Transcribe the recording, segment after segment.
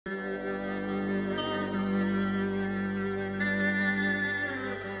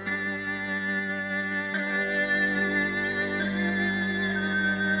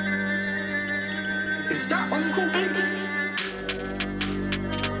Is that onkelbeats?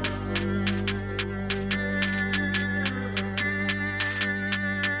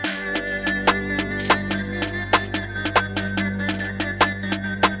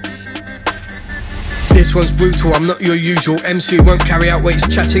 This one's brutal, I'm not your usual MC, won't carry out weights,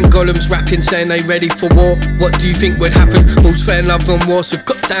 chatting golems, rapping, saying they ready for war. What do you think would happen? All's fair, love and war, so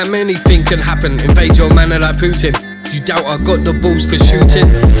goddamn anything can happen. Invade your manor like Putin. You doubt I got the balls for shooting?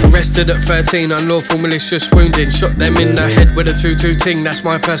 Arrested at 13, unlawful malicious wounding. Shot them in the head with a 2-2 ting, that's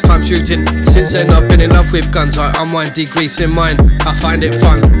my first time shooting. Since then I've been in love with guns, I unwind, degrease in mine. I find it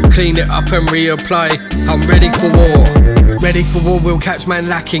fun, clean it up and reapply. I'm ready for war. Ready for war, we'll catch man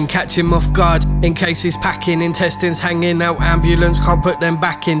lacking, catch him off guard, in case he's packing, intestines hanging out, ambulance, can't put them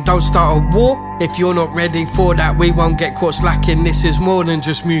back in. Don't start a war, if you're not ready for that, we won't get caught slacking. This is more than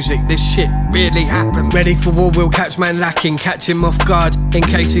just music, this shit really happens. Ready for war, we'll catch man lacking, catch him off guard, in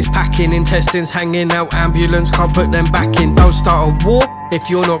case he's packing, intestines hanging out, ambulance, can't put them back in. Don't start a war, if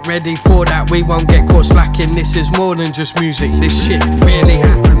you're not ready for that, we won't get caught slacking. This is more than just music, this shit really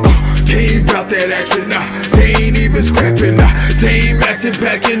happens. They ain't bout that action, nah. They ain't even scrapping, nah. They ain't acting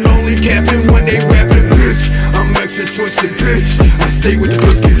back and only capping when they rapping, bitch. I'm extra twisted, bitch. I stay with the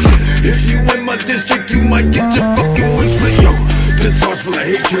biscuits. If you in my district, you might get your fucking wish lit, yo. This heart's full of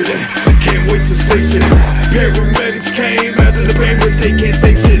hatred, I can't wait to station. Paramedics came after the pain, but they can't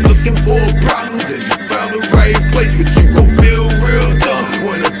say shit. Looking for a problem, then you found the right place, but you gon' feel real dumb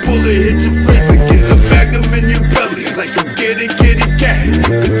when a bullet hit your face and get a magnum in your belly, like a kitty cat. You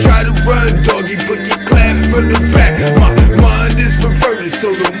can try to run, doggy, but you clap from the back. My mind is perverted,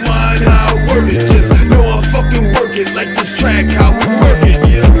 so don't mind how I word it. Just know I fucking work it like this track, how we work it,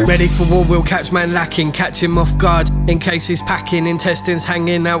 yeah. Ready for war, we'll catch man lacking, catch him off guard, in case he's packing, intestines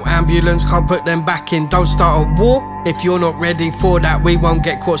hanging out, ambulance, can't put them back in. Don't start a war, if you're not ready for that, we won't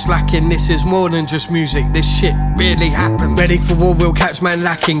get caught slacking. This is more than just music, this shit really happens. Ready for war, we'll catch man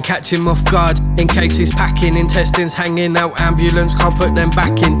lacking, catch him off guard, in case he's packing, intestines hanging out, ambulance, can't put them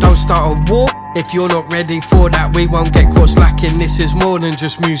back in. Don't start a war, if you're not ready for that, we won't get caught slacking. This is more than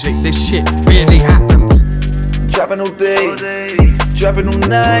just music, this shit really happens. Trapping all day, trapping all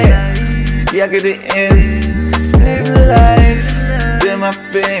night. Yeah, I get it in, live life, do my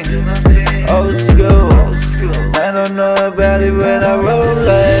thing, old school. I don't know about it when I roll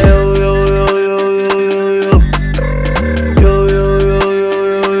like yo yo yo yo yo yo yo yo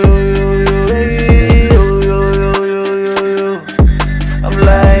yo yo yo yo. I'm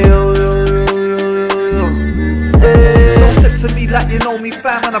like yo yo yo yo yo. Don't step to me like you know me,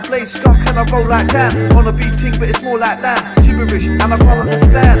 fam. And I play skunk and I roll like that. Wanna be ting, but it's more like that. Gibberish and I can't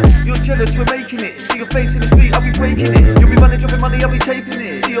understand. You're jealous, we're making it. See your face in the street, I'll be breaking it. You'll be running, dropping money, I'll be taping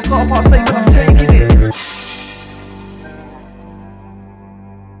it. See your car part say when I'm taking it.